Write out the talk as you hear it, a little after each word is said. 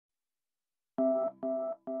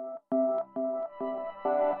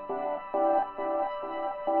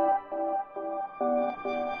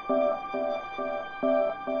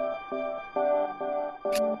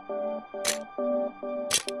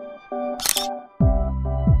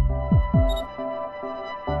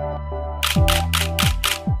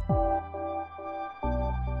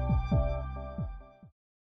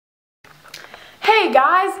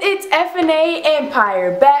guys, it's FNA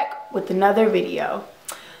Empire back with another video.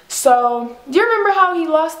 So, do you remember how he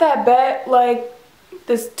lost that bet like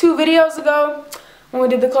this 2 videos ago when we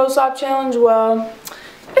did the close-up challenge? Well,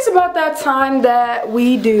 it's about that time that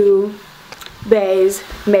we do Bae's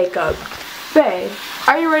makeup. Bae,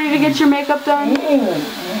 are you ready to get your makeup done?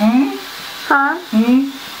 Huh?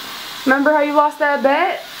 Remember how you lost that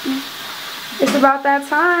bet? It's about that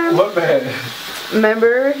time. What bet?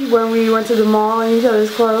 Remember when we went to the mall and each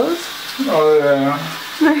other's clothes? Oh yeah.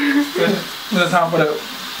 Is it time for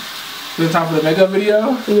the makeup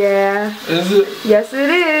video? Yeah. Is it? Yes, it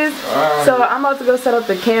is. So I'm about to go set up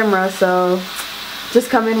the camera. So just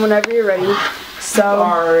come in whenever you're ready.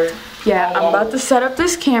 So yeah, I'm about to set up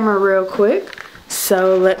this camera real quick.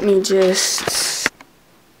 So let me just.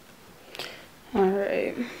 All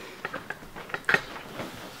right.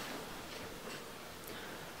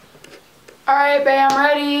 Alright, babe, I'm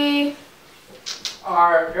ready.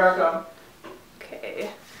 Alright, here I come. Okay.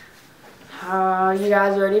 You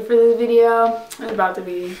guys ready for this video? It's about to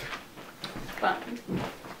be fun.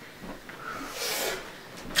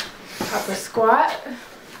 Pop a squat.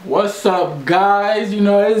 What's up, guys? You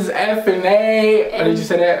know, this is FNA. Oh, did you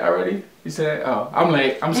say that already? You said that? Oh, I'm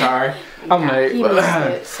late. I'm sorry. I'm late. He missed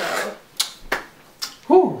it, so.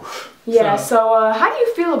 Whew. Yeah, so how do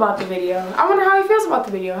you feel about the video? I wonder how he feels about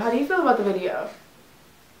the video. How do you feel about the video?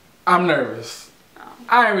 I'm nervous.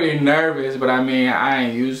 I ain't really nervous, but I mean, I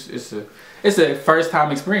ain't used. It's a first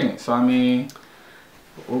time experience. So I mean,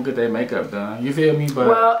 we'll get that makeup done. You feel me? But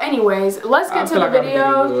well, anyways, let's get to the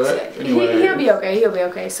video. He'll be okay. He'll be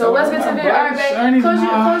okay. So let's get to the video. All right, babe. Close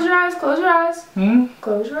your eyes. Close your eyes.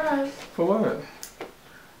 Close your eyes. For what?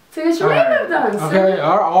 To get your makeup done. Okay.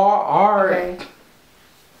 All right. Okay.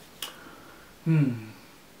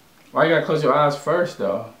 Why you gotta close your eyes first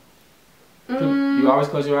though? You always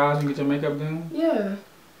close your eyes when you get your makeup done? Yeah.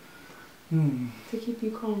 To keep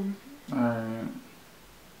you calm. Alright.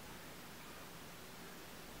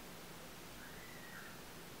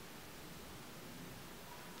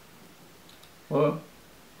 What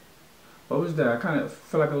was that? I kind of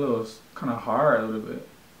feel like kind of hard a little bit.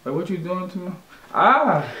 Like, what you doing to me?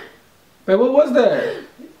 Babe, what was that?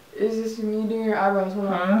 Is this me doing your eyebrows? Hold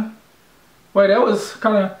on. Wait, that was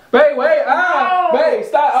kind of. Babe, wait, babe,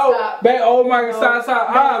 stop. Oh, babe, oh my God,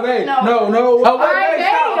 stop. Babe, no. Oh, wait,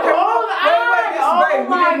 stop. Wait,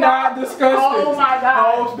 we did not discuss this. Oh my God.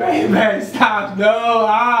 Oh, babe, stop. No,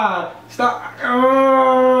 stop.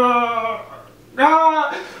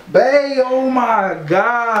 Babe, oh my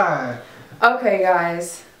God. Okay,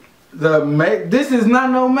 guys. This is not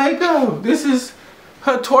no makeup. This is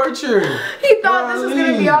her torture. He thought this was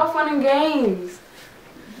gonna be all fun and games.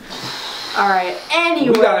 Alright,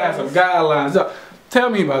 anyway. We gotta have some guidelines. So, tell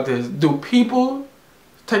me about this. Do people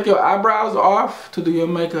take your eyebrows off to do your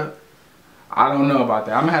makeup? I don't know about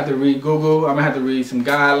that. I'm gonna have to read Google. I'm gonna have to read some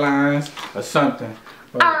guidelines or something.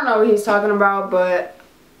 But I don't know what he's talking about, but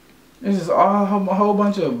this is all a whole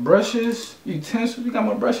bunch of brushes, utensils. You got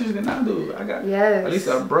more brushes than I do. I got at least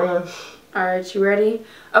a brush. Alright, you ready?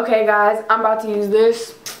 Okay, guys, I'm about to use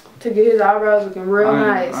this to get his eyebrows looking real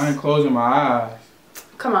nice. I ain't closing my eyes.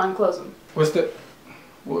 Come on, close them. What's the...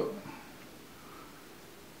 What?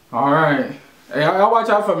 Alright. Hey, y'all watch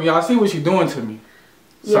out for me. Y'all see what you're doing to me.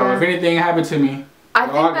 Yeah. So if anything happened to me... I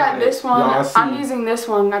think that this one, I'm using this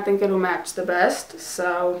one, I think it'll match the best,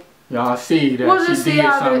 so... Y'all see that she did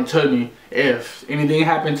something to me. If anything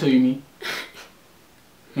happened to me,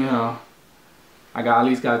 you know, I at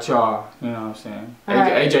least got y'all, you know what I'm saying?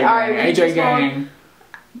 AJ gang.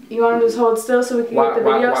 You want to just hold still so we can get the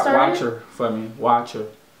video started? Watch her for me. Watch her.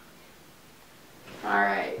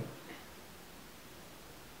 Alright.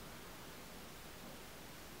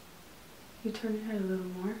 You turn your head a little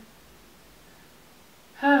more.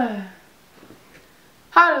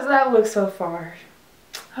 How does that look so far?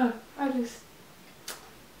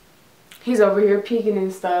 He's over here peeking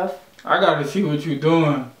and stuff. I gotta see what you're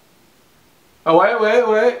doing. Oh, wait.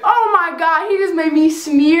 Oh my God, he just made me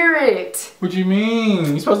smear it. What you mean?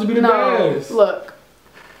 You're supposed to be the best. Look.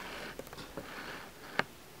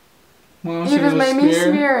 Well, you just made me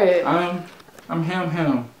smear it. I'm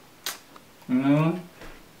him. You know?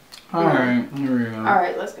 Alright, here we go.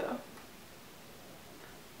 Alright, let's go.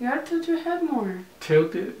 You gotta tilt your head more.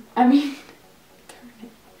 Tilt it? I mean, turn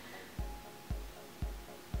it.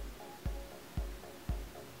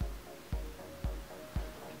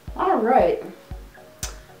 Alright.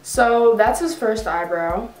 So that's his first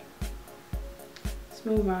eyebrow. Let's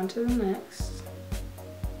move on to the next.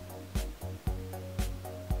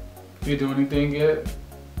 You do anything yet?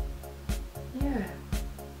 Yeah.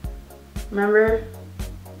 Remember?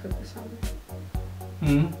 Put this on there.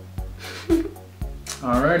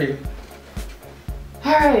 Alrighty.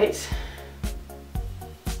 Alright.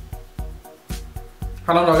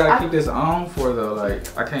 How long do I gotta keep this on for though? Like,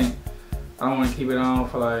 I don't want to keep it on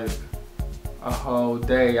for like a whole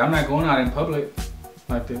day. I'm not going out in public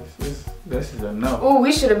like this. This is a no. Oh,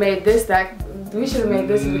 we should have made this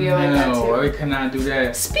video like that too. No, we cannot do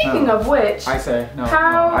that. Speaking of which, I say no.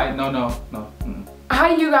 No. How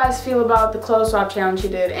do you guys feel about the clothes swap challenge you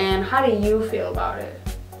did, and how do you feel about it?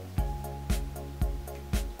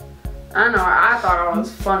 I know, I thought it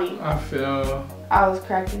was funny. I was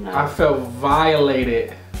cracking up. I felt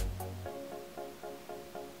violated.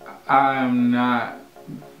 I am not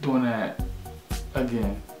doing that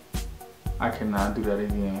again. I cannot do that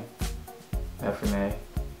again. Definitely.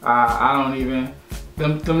 I don't even.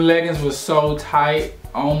 Them leggings were so tight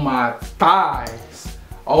on my thighs.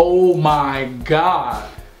 Oh my God.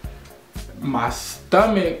 My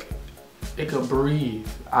stomach, it could breathe.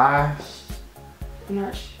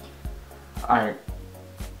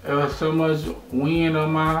 There was so much wind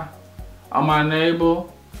on my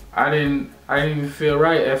navel. I didn't even feel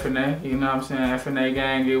right. FNA, you know what I'm saying? FNA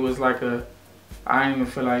gang. It was like I didn't even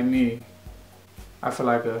feel like me. I feel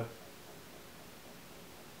like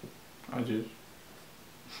I just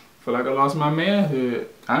feel like I lost my manhood,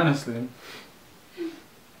 honestly.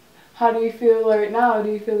 How do you feel right now?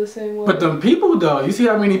 Do you feel the same way? But them people though, you see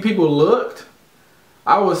how many people looked?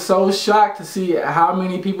 I was so shocked to see how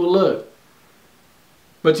many people looked.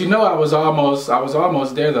 But you know I was almost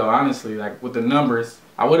there though, honestly. Like with the numbers,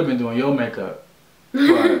 I would have been doing your makeup.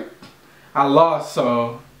 But I lost,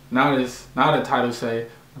 so now the title say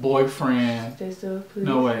boyfriend. Stay still, please.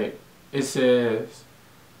 No wait. It says,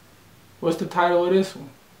 what's the title of this one?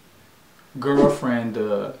 Girlfriend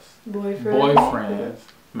does boyfriend's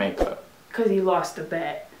makeup. Cause he lost the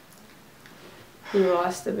bet.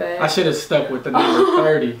 I should have stuck with the number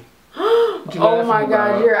 30. Oh my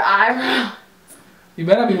God, your eyebrow. You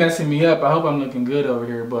better not be messing me up. I hope I'm looking good over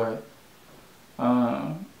here, but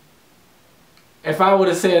if I would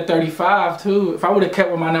have said 35 too, if I would have kept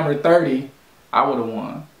with my number 30, I would have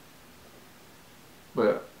won.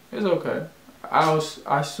 But it's okay. I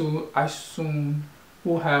soon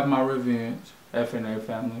will have my revenge. FNA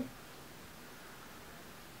family.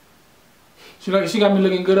 She got me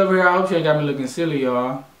looking good over here. I hope she ain't got me looking silly,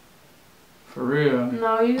 y'all. For real.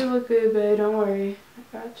 No, you look good, babe. Don't worry.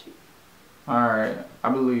 I got you. Alright. I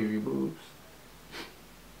believe you, boobs.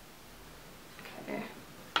 Okay.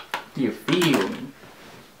 Do you feel me?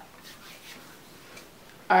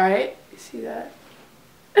 Alright. You see that?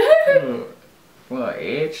 Little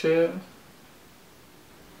eggshell?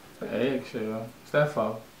 The eggshell. What's that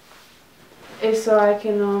for? It's so I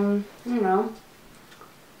can, you know.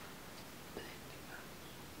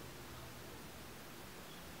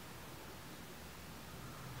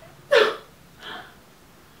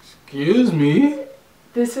 Excuse me?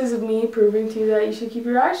 This is me proving to you that you should keep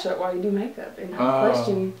your eyes shut while you do makeup and not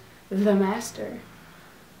question the master.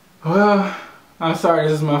 Well, I'm sorry,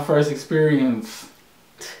 this is my first experience.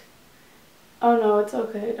 Oh no, it's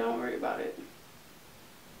okay. Don't worry about it.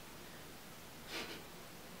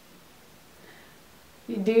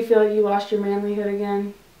 Do you feel like you lost your manlyhood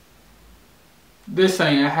again? This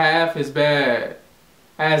ain't half as bad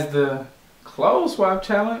as the clothes swap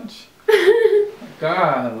challenge.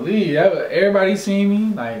 Golly, everybody seen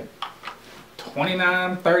me, like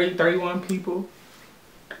 29, 30, 31 people.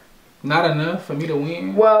 Not enough for me to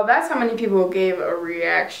win. Well, that's how many people gave a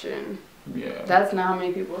reaction. Yeah. That's not how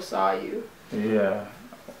many people saw you. Yeah.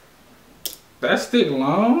 That stick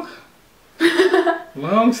long?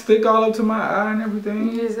 Long stick all up to my eye and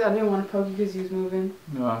everything? I didn't want to poke you because you was moving.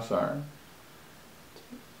 No, I'm sorry.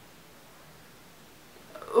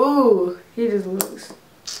 Ooh, he just looks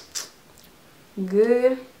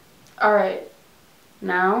good. Alright.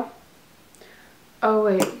 Now. Oh,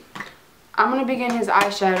 wait. I'm going to begin his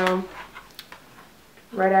eyeshadow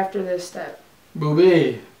right after this step.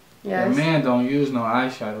 Booby. Yes. That man don't use no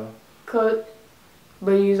eyeshadow. But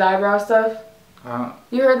you use eyebrow stuff?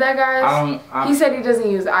 You heard that, guys? He said he doesn't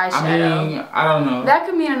use eyeshadow. I mean, I don't know. That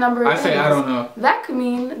could mean a number of things. I say I don't know. That could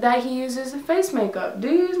mean that he uses face makeup. Do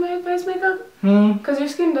you use face makeup? Because your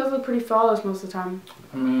skin does look pretty flawless most of the time.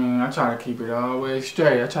 I mean, I try to keep it always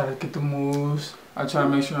straight. I try to get the moves. I try to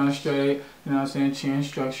make sure I'm straight. You know what I'm saying? Chin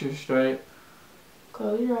structure straight.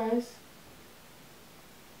 Close your eyes.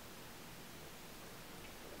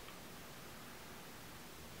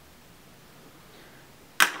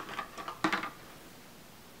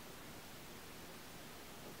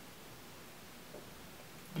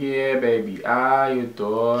 Yeah, baby, I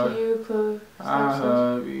adore. Can you close? I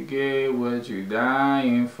hope you get what you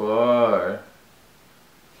dying for.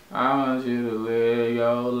 I want you to live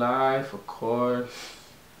your life, of course.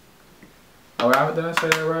 Oh, did I say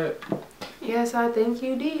that right? Yes, I think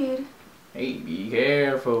you did. Hey, be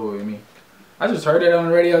careful with me. I just heard that on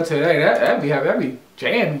the radio today. That'd be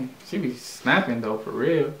jamming. She be snapping though, for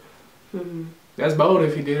real. That's bold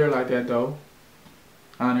if you did her like that though.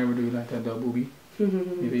 I'll never do you like that though, booby. You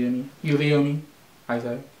feel me? You feel me? I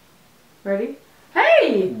say. Ready?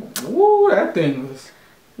 Hey! Woo, that thing was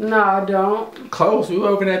No, don't. close. You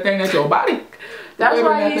open that thing at your body. That's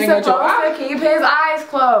why he's supposed to keep his eyes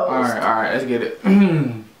closed. Alright, let's get it.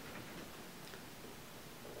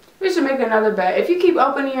 We should make another bet. If you keep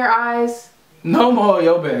opening your eyes. No more of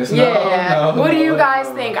your bets. Yeah. What do you guys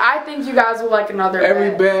think? I think you guys will like another bet.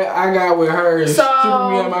 Every bet I got with her is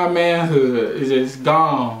stripping me of my manhood. It's just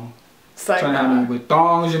gone. Like trying to have me with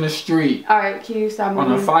thongs in the street. Alright, can you stop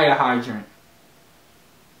moving? On a fire hydrant.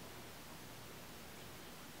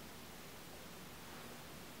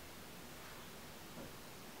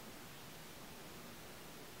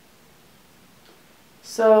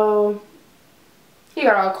 So, he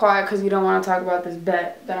got all quiet because you don't want to talk about this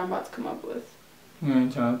bet that I'm about to come up with. We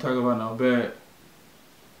ain't trying to talk about no bet.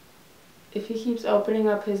 If he keeps opening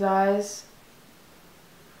up his eyes,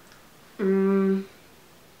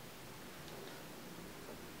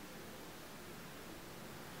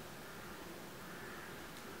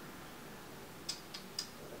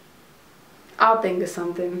 I'll think of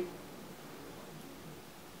something.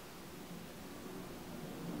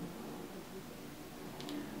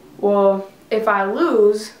 Well, if I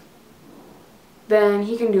lose, then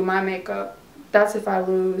he can do my makeup. That's if I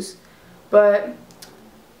lose. But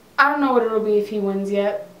I don't know what it'll be if he wins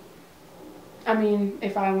yet. I mean,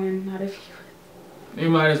 if I win, not if he wins.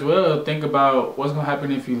 You might as well think about what's going to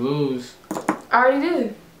happen if you lose. I already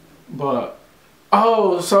did. But,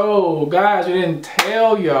 oh, so, guys, we didn't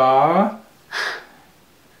tell y'all.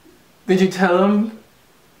 Did you tell him?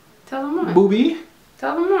 Tell him what? Booby?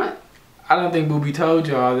 Tell him what? I don't think Booby told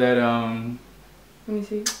y'all that, Let me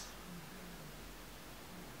see.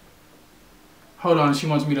 Hold on, she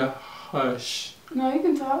wants me to hush. No, you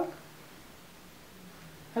can talk.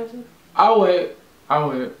 I'll wait.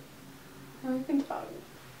 No, you can talk.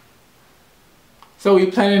 So we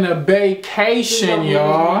planning a vacation,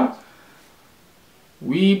 y'all.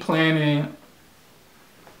 We planning.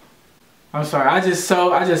 I'm sorry, I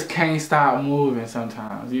just can't stop moving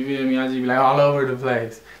sometimes. You feel me? I just be like all over the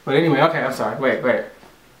place. But anyway, okay, I'm sorry. Wait.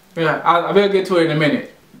 Yeah, I better get to it in a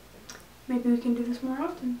minute. Maybe we can do this more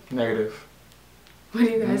often. Negative. What do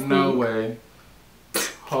you guys think? No way.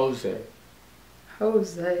 Jose.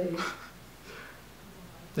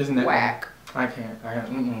 Isn't that whack? I can't.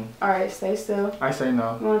 Alright, stay still. I say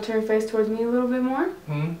no. You want to turn your face towards me a little bit more?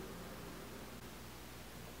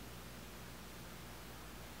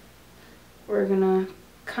 We're gonna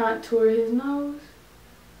contour his nose.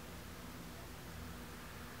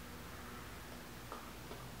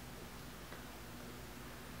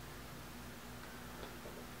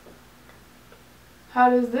 How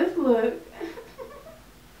does this look?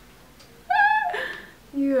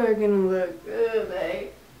 You are gonna look good, babe.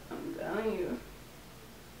 I'm telling you.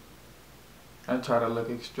 I try to look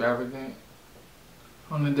extravagant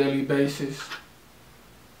on a daily basis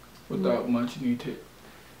without much need.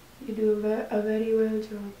 You do a very well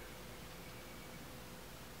job.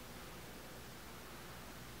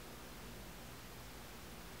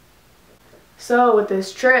 So with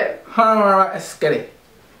this trip, it's gonna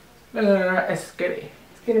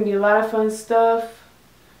be a lot of fun stuff.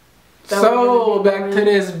 So back to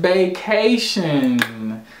this vacation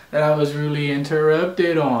that I was really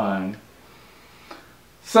interrupted on.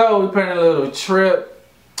 So we planning a little trip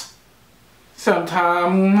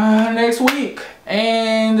sometime next week,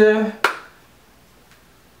 and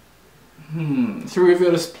should we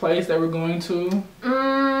reveal this place that we're going to?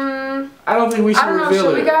 I don't think we should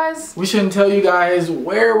reveal it. Guys? We shouldn't tell you guys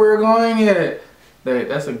where we're going yet.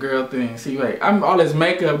 That's a girl thing. See, wait, all this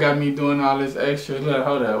makeup got me doing all this extra. Look,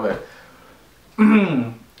 hold up, wait.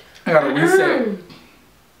 I gotta reset.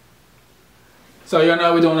 So you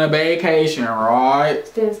know we're doing a vacation, right?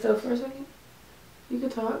 Stand still for a second. You can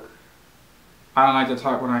talk. I don't like to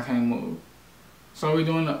talk when I can't move. So we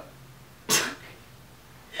doing a...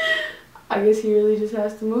 I guess he really just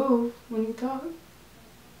has to move when you talk.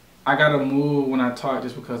 I gotta move when I talk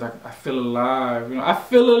just because I feel alive. You know, I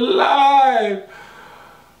feel alive.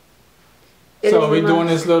 So we're doing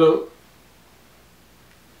this little...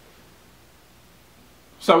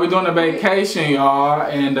 So we're doing a vacation, y'all,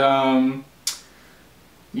 and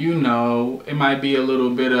you know, it might be a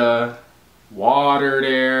little bit of water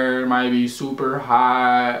there, it might be super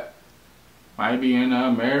hot, might be in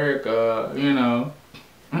America, you know.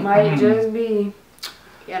 Might just be.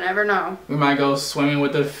 You never know. We might go swimming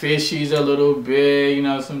with the fishies a little bit, you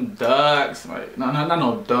know, some ducks. Like, not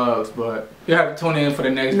no ducks, but you have to tune in for the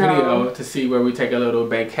next video to see where we take a little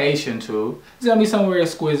vacation to. It's gonna be somewhere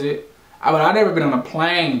exquisite. But I've never been on a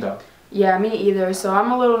plane though. Yeah, me either. So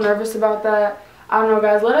I'm a little nervous about that. I don't know,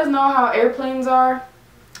 guys. Let us know how airplanes are.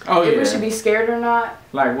 Oh, if we should be scared or not.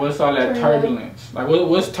 Like, what's all that turbulence? Like,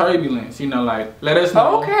 what's turbulence? You know, like, let us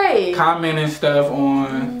know. Okay. Comment and stuff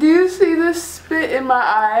on. Do you see this spit in my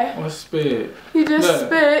eye? What spit? He just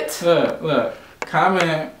spit. Look.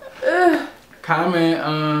 Comment.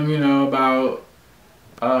 Comment, you know, about,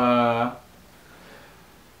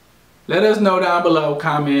 let us know down below,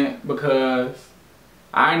 comment, because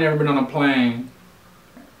I ain't never been on a plane.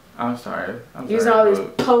 I'm sorry. Using all these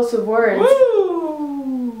plosive words.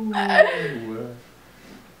 Woo! I'm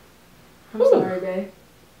sorry, babe.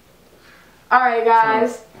 Alright,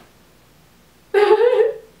 guys.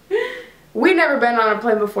 We never been on a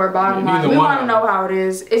plane before, bottom line. We want to know how it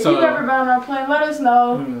is. If you've ever been on a plane, let us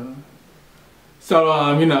know.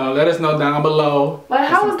 So, you know, let us know down below. Like,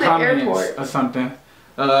 how was the airport? Or something.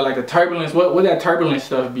 Like the turbulence. What would that turbulence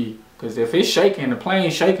stuff be? Because if it's shaking, the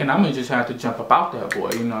plane's shaking, I'm going to just have to jump up out that boy,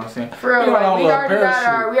 you know what I'm saying? For real, like, we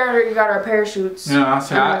already got our parachutes. You know what I'm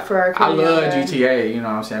saying? I love GTA, you know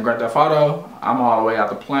what I'm saying? Grand Theft Auto, I'm all the way out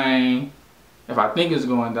the plane. If I think it's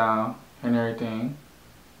going down and everything.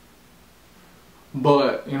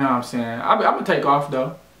 But, you know what I'm saying? I'm going to take off,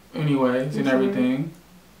 though, anyways, and everything.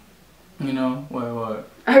 You know, what?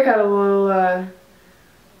 I got a little,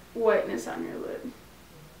 wetness on your lip.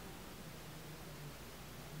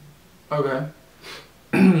 Okay.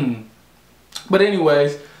 But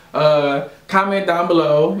anyways, comment down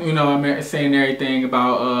below, you know, I'm saying everything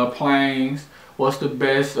about planes, what's the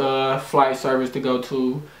best flight service to go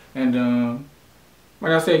to, and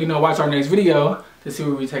like I said, you know, watch our next video to see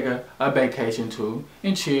where we take a vacation to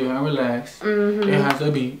and chill and relax. It has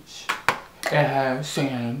a beach, it has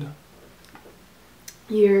sand.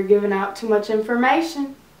 You're giving out too much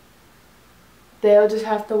information. They'll just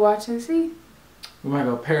have to watch and see. We might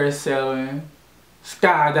go parasailing,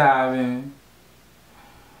 skydiving,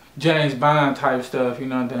 James Bond type stuff, you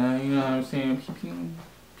know what I'm saying? Pew,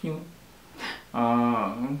 pew.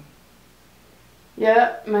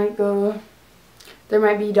 Yeah, might go. There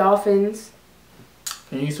might be dolphins.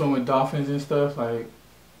 Can you swim with dolphins and stuff? Like,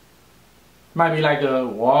 might be like a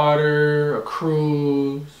water, a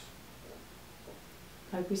cruise.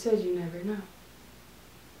 Like we said, you never know.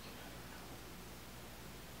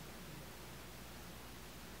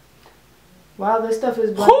 Wow, this stuff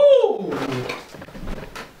is black. Ooh!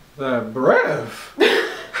 That breath.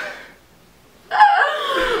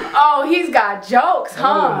 Oh, he's got jokes,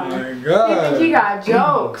 huh? Oh my God. You think he got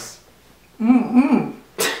jokes?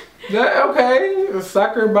 Yeah, okay. A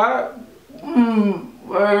soccer bot.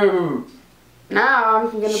 Whoa. Now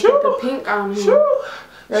I'm gonna put the pink on him.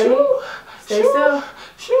 Ready? Stay still.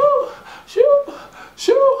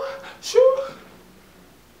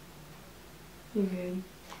 You good?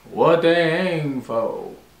 What they aim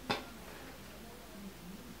for?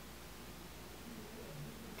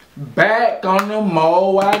 Back on the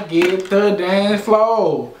mo, I get the dance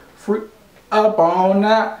floor. Free up on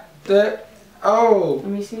that. Let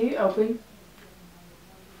me see. Open.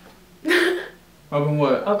 Open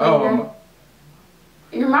what? Open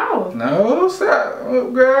your mouth. No, stop,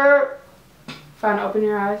 girl. Fine. Open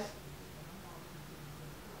your eyes.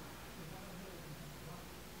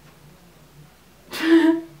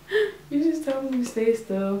 You just told me to stay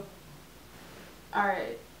still.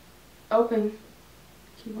 Alright. Open.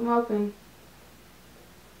 Keep them open.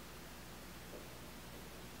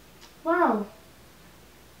 Wow.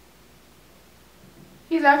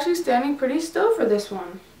 He's actually standing pretty still for this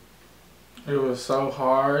one. It was so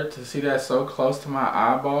hard to see that so close to my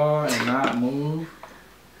eyeball and not move.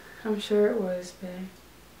 I'm sure it was, babe.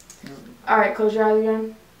 Alright, close your eyes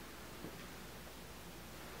again.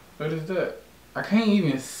 What is that? I can't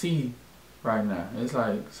even see right now. It's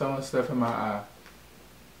like so much stuff in my eye.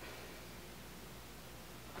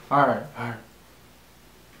 Alright.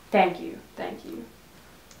 Thank you.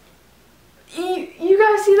 You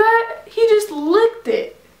guys see that? He just licked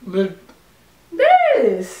it. Look.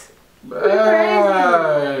 This.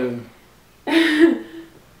 Hey.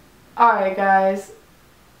 Alright, guys.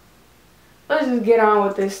 Let's just get on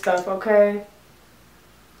with this stuff, okay?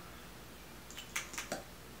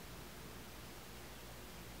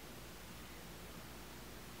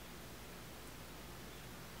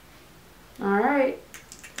 Alright.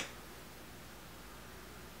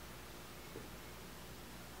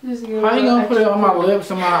 How you gonna put it on my lips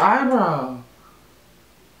and my eyebrow?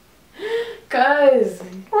 Cause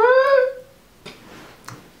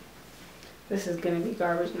This is gonna be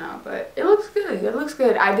garbage now, but it looks good. It looks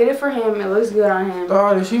good. I did it for him. It looks good on him.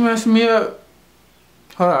 Oh, did she mess me up?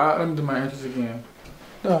 Hold on, let me do my entrance again.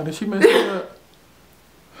 Oh, did she mess me up?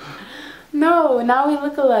 No, now we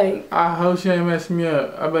look alike. I hope she ain't messed me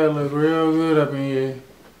up. I better look real good up in here.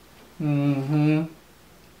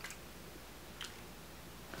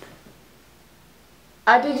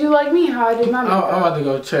 Did you like me? How I did my makeup? I'm about to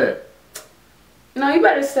go check. No, you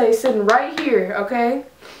better stay sitting right here, okay?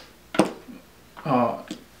 Oh.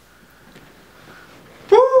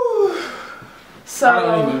 Woo. So, I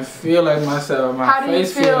don't even feel like myself. How do you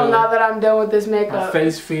feel now that I'm done with this makeup? My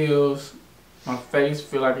face feel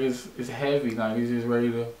like it's heavy. Like it's just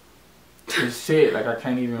ready to sit. Like I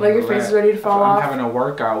can't even like your face is ready to fall off? I'm having a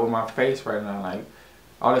workout with my face right now. Like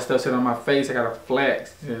all this stuff sitting on my face, I gotta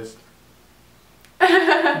flex. Just you know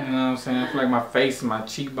what I'm saying? I feel like my face and my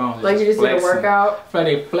cheekbones like you just did a workout? I feel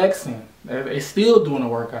like they flexing. They still doing a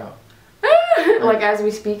workout. Like as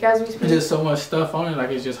we speak? There's just so much stuff on it, like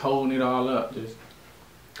it's just holding it all up. Just.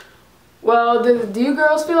 Well, do you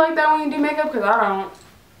girls feel like that when you do makeup? Because I don't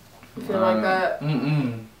feel like that. I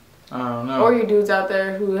don't know. Or you dudes out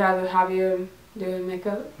there who have a hobby of doing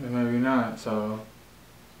makeup? Maybe not, so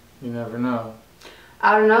you never know.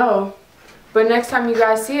 I don't know. But next time you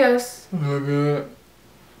guys see us, look good.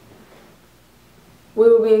 We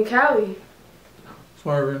will be in Cali.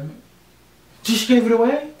 Swerving. She gave it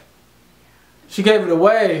away? She gave it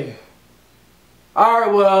away.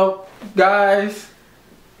 Alright, well, guys.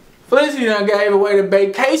 Felicity done gave away the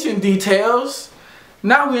vacation details.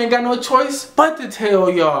 Now we ain't got no choice but to tell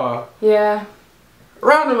y'all. Yeah.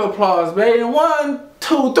 Round of applause, baby. 1,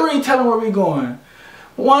 2, 3. Tell them where we going.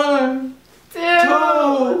 1,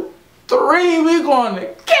 2, 3. We going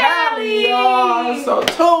to Cali, y'all. So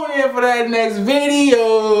tune in for that next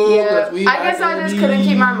video. Yeah. I guess I just couldn't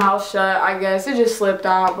keep my mouth shut. I guess it just slipped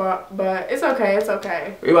out, but it's okay. It's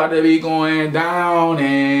okay. We about to be going down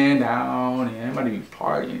and down, and I'm about to be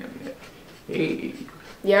partying. Hey.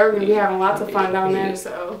 Yeah, we're gonna be having lots of fun down there.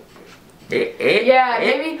 So. Yeah,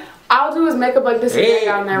 maybe I'll do his makeup like this again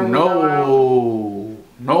down there.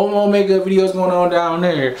 No more makeup videos going on down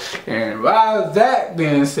there. And by that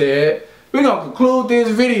being said, we're gonna conclude this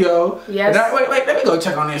video. Yes. Wait, let me go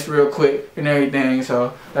check on this real quick and everything.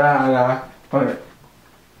 So,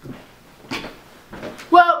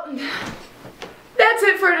 well, that's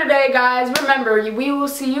it for today, guys. Remember, we will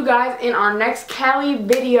see you guys in our next Cali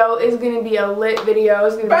video. It's gonna be a lit video.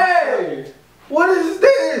 It's gonna be. Hey, what is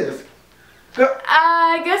this?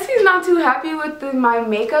 I guess he's not too happy with my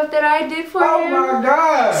makeup that I did for him. Oh my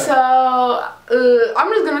god! So I'm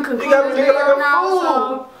just gonna conclude this video like now.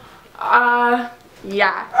 So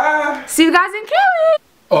yeah. See you guys in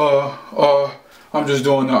Cali. I'm just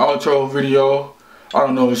doing the outro video. I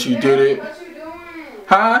don't know if she did it. What you doing?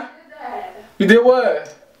 Huh? You did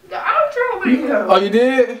what? The outro video. Oh, you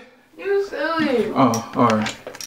did? You silly. Oh, alright.